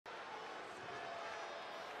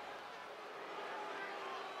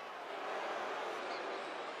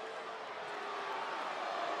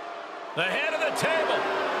The head of the table,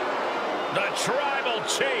 the Tribal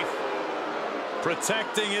Chief.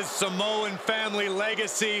 Protecting his Samoan family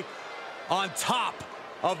legacy on top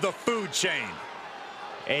of the food chain.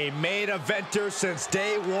 A main eventer since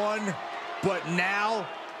day one, but now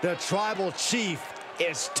the Tribal Chief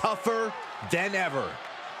is tougher than ever.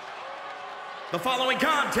 The following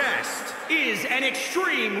contest is an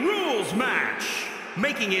Extreme Rules match.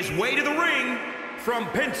 Making his way to the ring from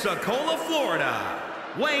Pensacola, Florida,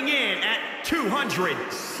 weighing in at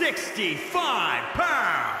 265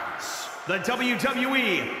 pounds, the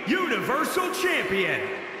WWE Universal Champion,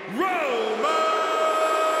 Roman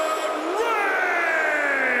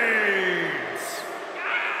Reigns!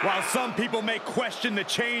 While some people may question the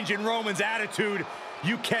change in Roman's attitude,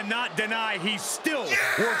 you cannot deny he still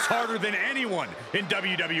works harder than anyone in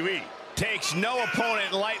WWE. Takes no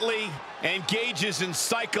opponent lightly, engages in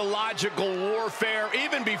psychological warfare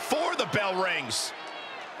even before the bell rings.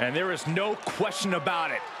 And there is no question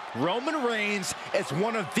about it. Roman Reigns is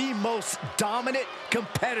one of the most dominant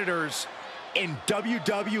competitors in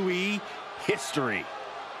WWE history.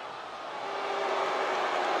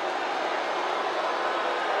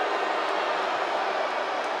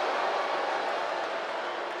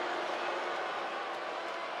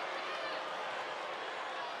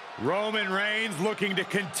 Roman Reigns looking to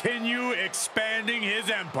continue expanding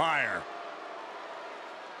his empire.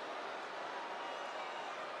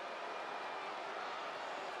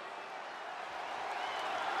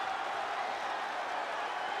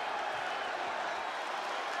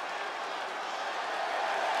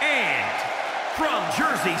 And from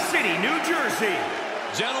Jersey City, New Jersey.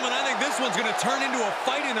 Gentlemen, I think this one's going to turn into a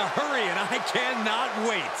fight in a hurry, and I cannot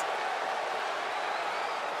wait.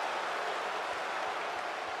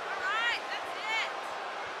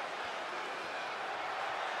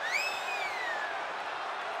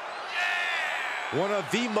 One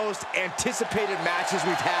of the most anticipated matches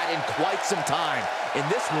we've had in quite some time.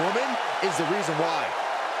 And this woman is the reason why.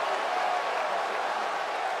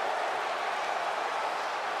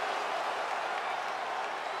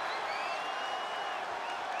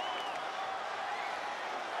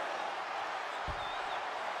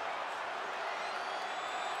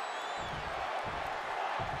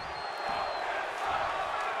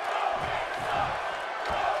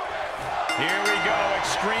 Here we go,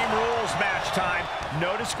 Extreme Rules match time.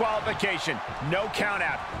 No disqualification, no count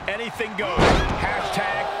out. Anything goes.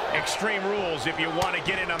 Hashtag Extreme Rules if you want to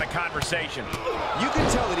get in on the conversation. You can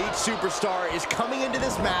tell that each superstar is coming into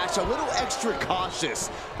this match a little extra cautious,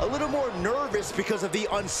 a little more nervous because of the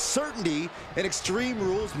uncertainty an Extreme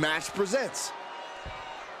Rules match presents.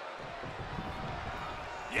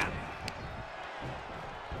 Yeah.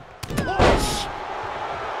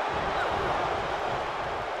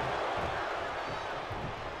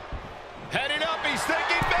 Heading up, he's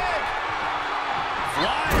thinking big.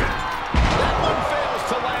 Flying. That one fails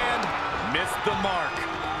to land. Missed the mark.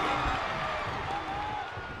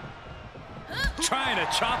 Trying to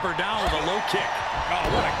chop her down with a low kick. Oh,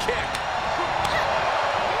 what a kick.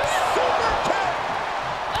 Super kick.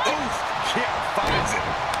 Oof, kick finds it.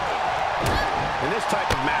 In this type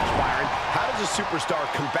of match, Byron, how does a superstar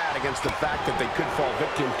combat against the fact that they could fall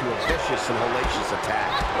victim to a vicious and hellacious attack?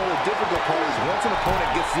 Well, the difficult part is once an opponent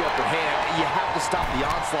gets the upper hand, you have to stop the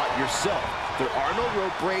onslaught yourself. There are no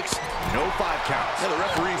rope breaks, no 5 counts. Yeah, the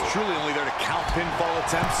referee's truly only there to count pinfall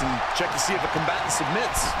attempts and check to see if a combatant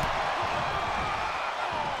submits.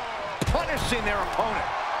 Punishing their opponent.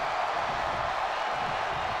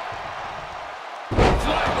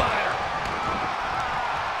 Flatliner.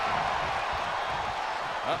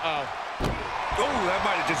 Uh-oh. Oh, that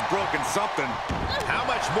might have just broken something. How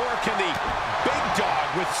much more can the big dog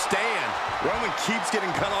withstand? Roman keeps getting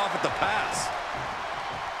cut off at the pass.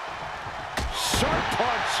 Sharp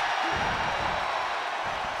punch.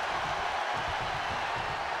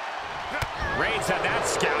 Reigns had that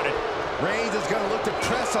scouted. Reigns is going to look to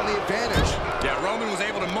press on the advantage. Yeah, Roman was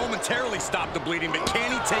able to momentarily stop the bleeding, but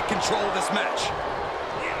can he take control of this match?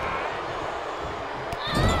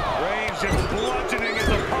 Reigns just bludgeoning his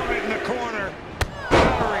opponent in the corner.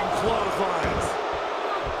 Powering clotheslines.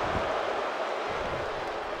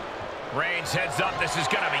 Reigns heads up. This is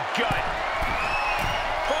going to be good.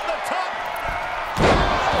 From the top.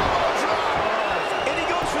 And he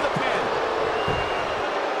goes for the pin.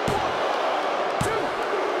 1, 2.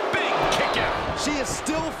 Big kick out. She is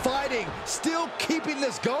still fighting, still keeping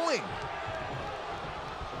this going.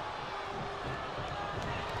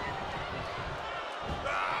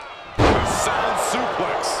 Sound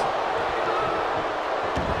suplex.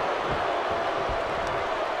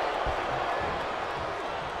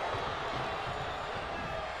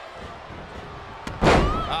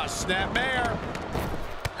 snapmare.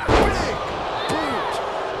 Big boot.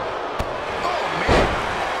 Oh, man.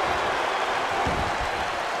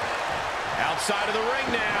 Outside of the ring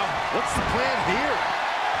now. What's the plan here?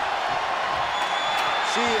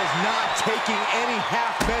 She is not taking any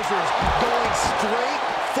half measures, going straight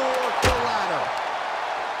for the ladder.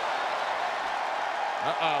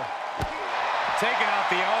 Uh-oh. Taking out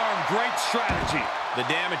the arm, great strategy. The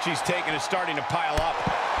damage he's taken is starting to pile up.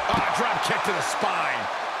 Ah, drop kick to the spine.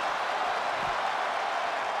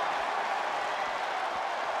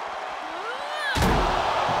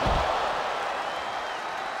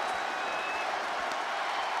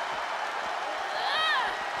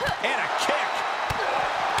 And a kick.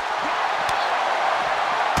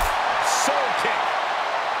 Soul kick.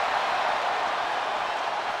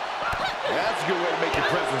 That's a good way to make your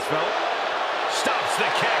presence felt. Stops the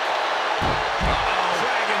kick. Uh-oh.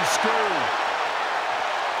 Dragon screw.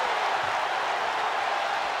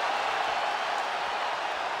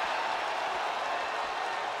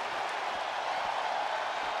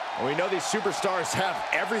 We know these superstars have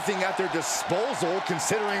everything at their disposal,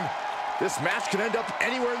 considering this match could end up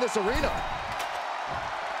anywhere in this arena.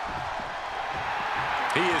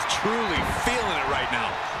 He is truly feeling it right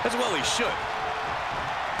now. As well he should.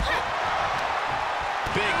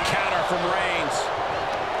 Big counter from Reigns.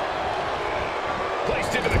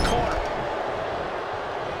 Placed into the corner.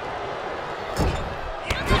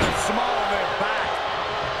 To the small of their back.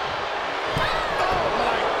 Oh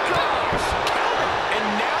my gosh! Counter. And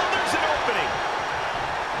now there's an opening.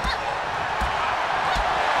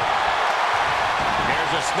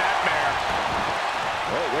 Here's a snapmare.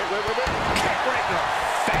 Wait. Kick right in the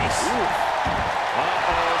face.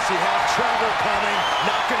 Uh-oh, she has trouble coming.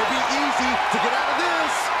 Not going to be easy to get out of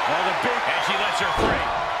this. Oh, the big... And she lets her free.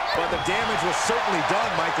 But the damage was certainly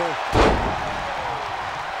done, Michael.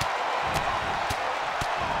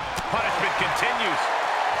 Punishment continues.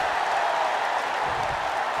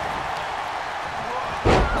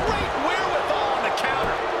 Great wherewithal on the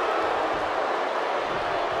counter.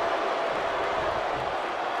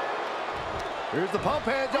 Here's the pump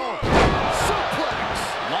handle. Suplex.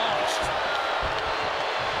 Launched.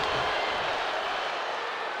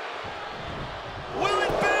 Will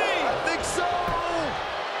it be? I think so.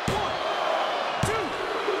 1, 2.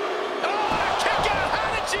 Oh, kick out. How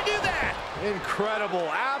did she do that? Incredible.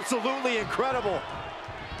 Absolutely incredible.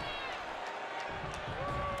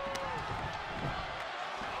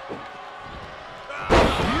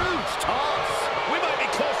 Huge toss. We might be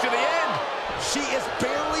close to the end. She is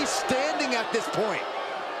barely standing at this point.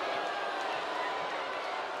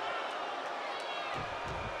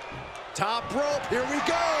 Top rope, here we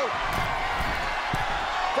go.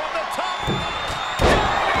 From the top.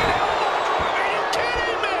 Are you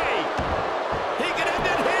kidding me? He can end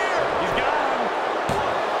it here. He's gone.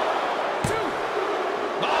 1, 2.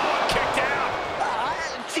 Oh, kicked out.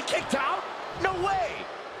 She kicked out? No way.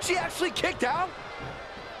 She actually kicked out?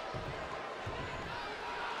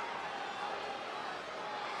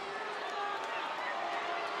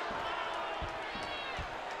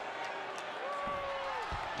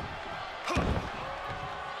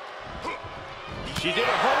 She did a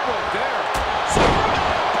homework there.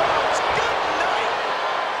 Good night.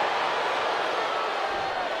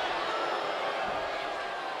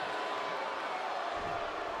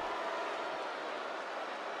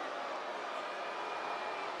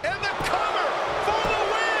 And the cover for the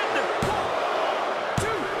win. 1, 2.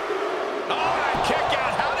 Oh, a kick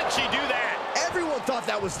out. How did she do that? Everyone thought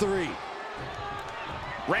that was 3.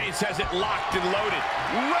 Reigns has it locked and loaded,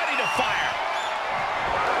 ready to fire.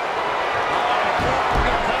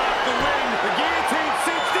 The win. The guillotine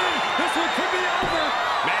sinks in. This one could be over.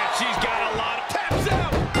 Man, she's got a lot of taps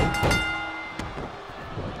out.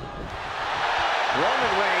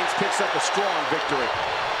 Roman Reigns picks up a strong victory.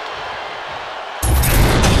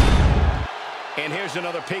 And here's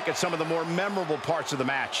another peek at some of the more memorable parts of the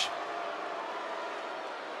match.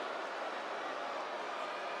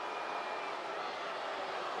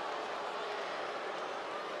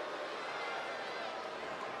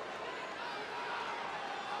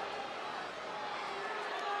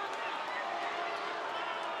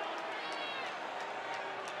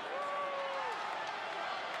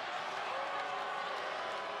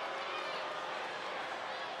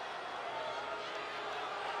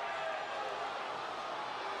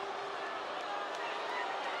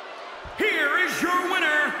 Here is your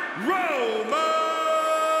winner, Roman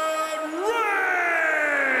Reigns!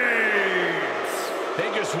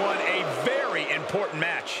 They just won a very important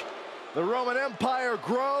match. The Roman Empire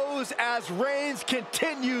grows as Reigns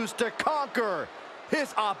continues to conquer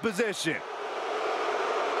his opposition.